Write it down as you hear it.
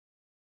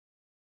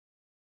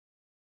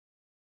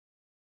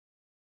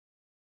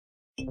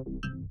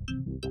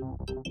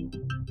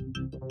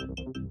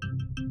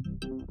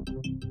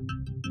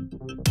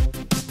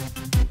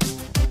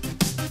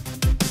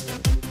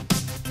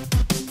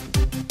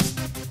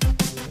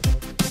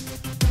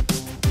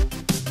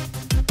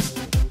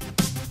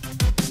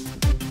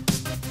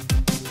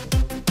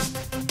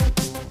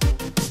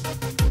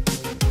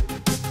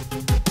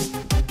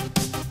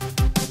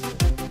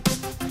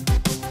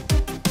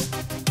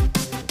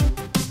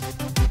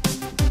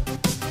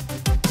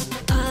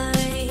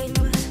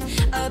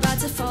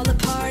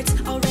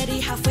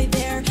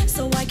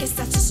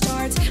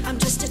I'm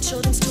just a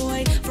children's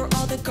toy for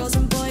all the girls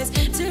and boys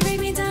to break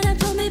me down and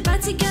pull me back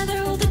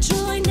together. All the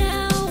joy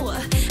now I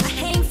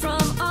hang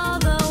from all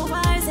the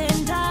wires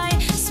and I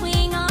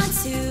swing on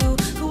to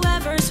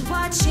whoever's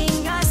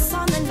watching us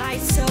on the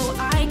night so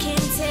I can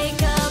take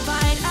a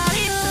bite out of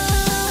you.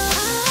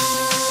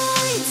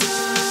 I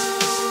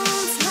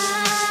don't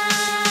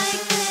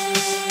like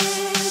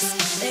this.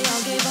 They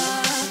all give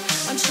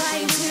up on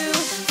trying to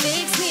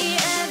fix me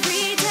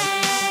every day.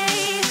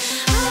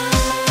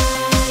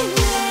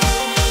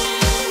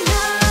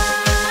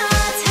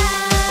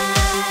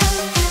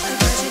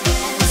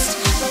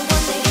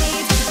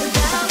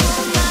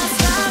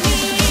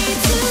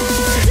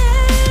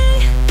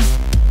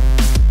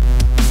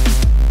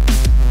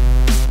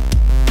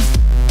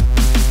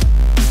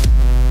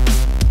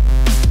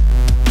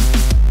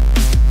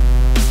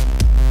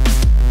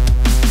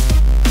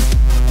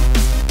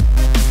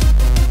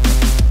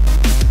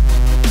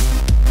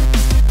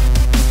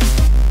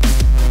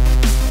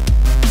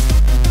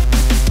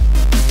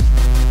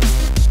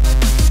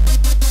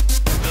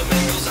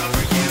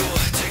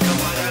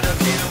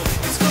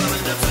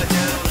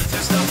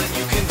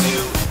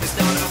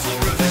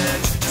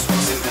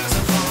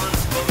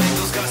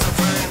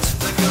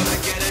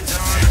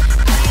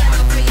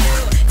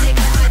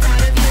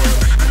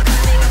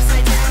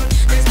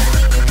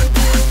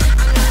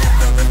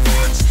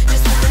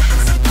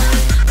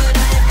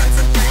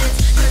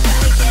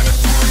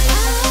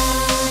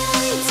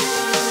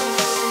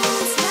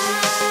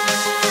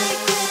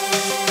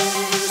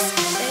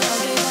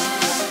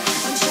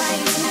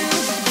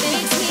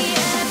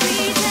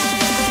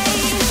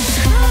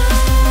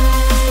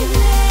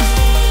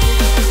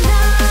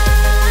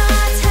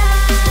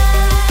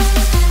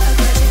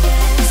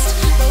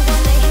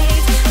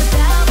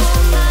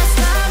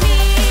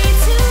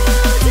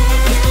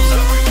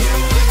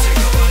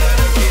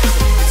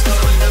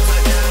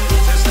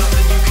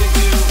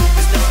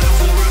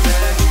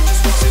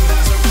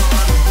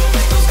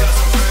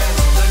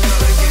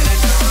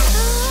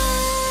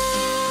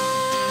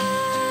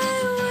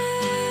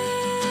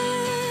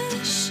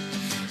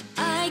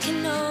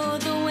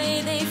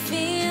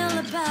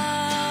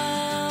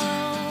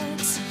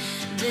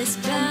 This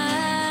bad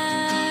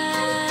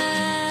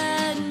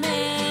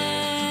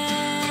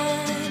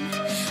man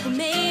who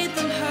made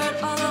them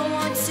hurt. All I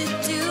want to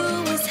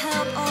do is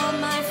help all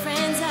my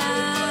friends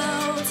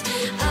out.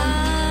 I'm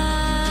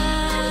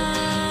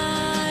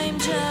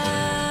just